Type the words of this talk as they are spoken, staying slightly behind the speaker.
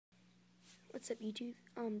What's up, YouTube?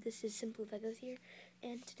 This is Simple Legos here,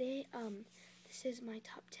 and today, this is my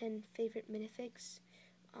top 10 favorite minifigs.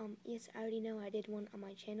 Yes, I already know I did one on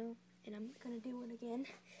my channel, and I'm gonna do one again.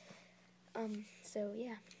 So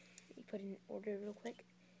yeah, let me put in order real quick.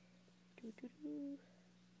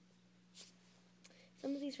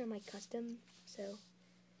 Some of these are my custom, so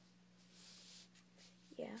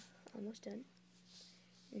yeah, almost done.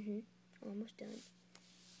 Almost done.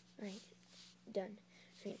 Alright, done.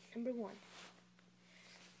 Alright, number 1.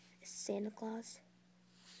 Santa Claus.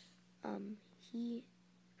 He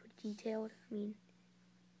pretty detailed. I mean,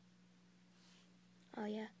 oh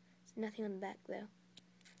yeah, there's nothing on the back though.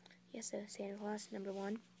 Yeah, so Santa Claus, number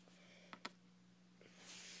 1.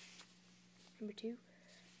 Number 2.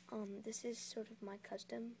 This is sort of my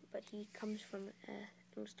custom, but he comes from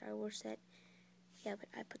a Star Wars set. Yeah, but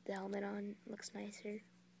I put the helmet on. Looks nicer.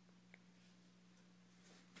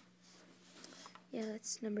 Yeah,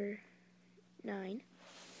 that's number 9.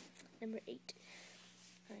 Number 8.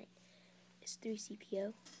 Alright. It's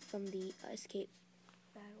 3CPO from the Escape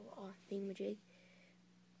Battle thingamajig.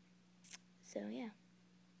 So yeah.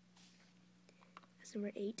 That's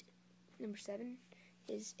number 8. Number 7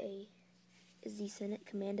 is the Senate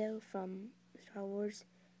Commando from Star Wars.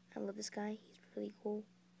 I love this guy. He's really cool.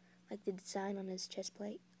 Like the design on his chest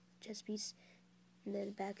piece. And then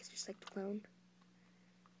the back is just like the clone.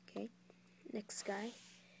 Okay. Next guy.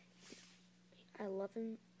 I love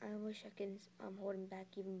him. I wish I could hold him back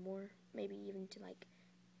even more. Maybe even to like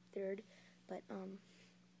 3rd. But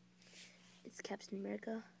it's Captain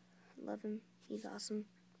America. I love him. He's awesome.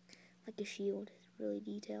 Like his shield is really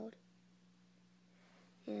detailed.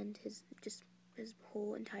 And his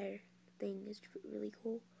whole entire thing is really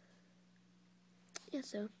cool. Yeah,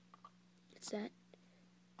 so it's that.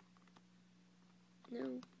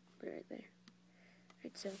 No, put it right there.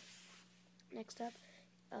 Alright, so next up,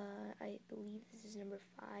 I believe this is number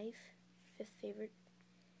 5, 5th favorite.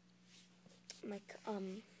 My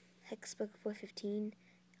Hexbook 415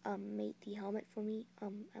 made the helmet for me.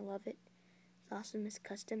 I love it. It's awesome. It's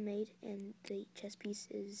custom made, and the chest piece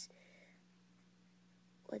is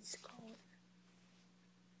what's called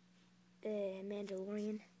the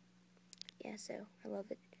Mandalorian. Yeah, so I love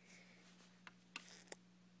it.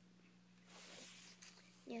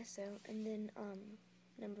 Yeah, so and then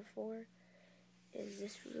number 4 is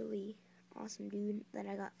this really awesome dude that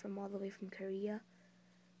I got from all the way from Korea.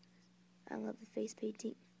 I love the face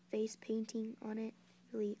painting on it.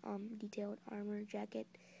 Really detailed armor, jacket,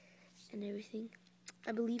 and everything.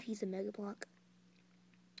 I believe he's a Mega Block,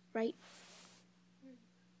 right?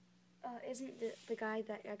 Isn't the guy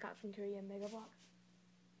that I got from Korea Mega Block?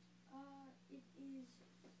 It is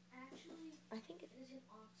actually. I think it is in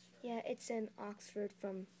Oxford. Yeah, it's in Oxford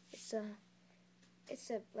from. It's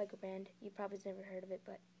a Lego brand. You probably never heard of it,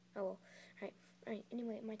 but oh well. Alright.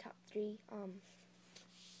 Anyway, my top 3.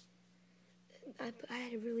 I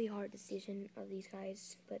had a really hard decision of these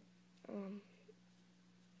guys, but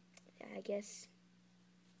I guess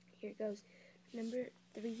here it goes. Number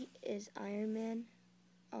 3 is Iron Man.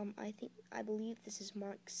 I believe this is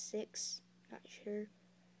Mark 6. Not sure.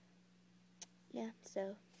 Yeah,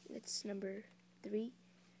 so it's number 3.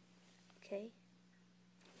 Okay.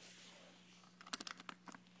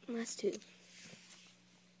 Last 2.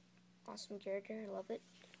 Awesome character, I love it.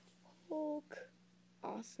 Hulk.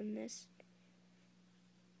 Awesomeness.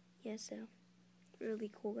 Yeah, so really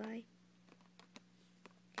cool guy.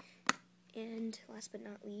 And last but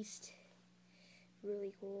not least,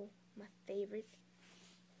 really cool, my favorite,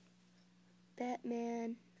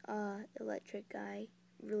 Batman, electric guy,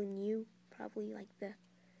 really new, probably like the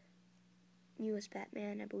newest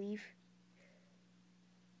Batman, I believe.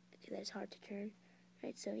 Okay, that's hard to turn.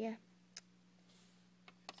 Right, so yeah.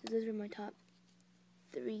 So those are my top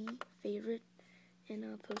 3 favorite, and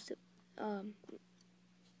I'll post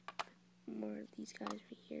more of these guys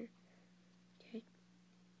right here. Okay.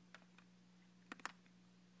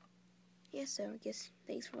 Yeah, so I guess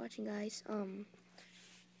thanks for watching, guys.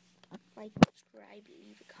 Like, subscribe,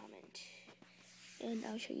 leave a comment, and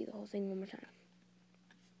I'll show you the whole thing one more time.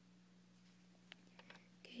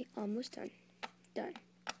 Okay, almost done. Done.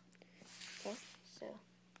 Okay, so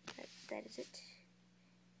that is it.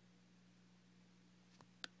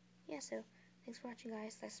 Yeah, so thanks for watching,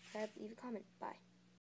 guys. Like, subscribe, leave a comment. Bye.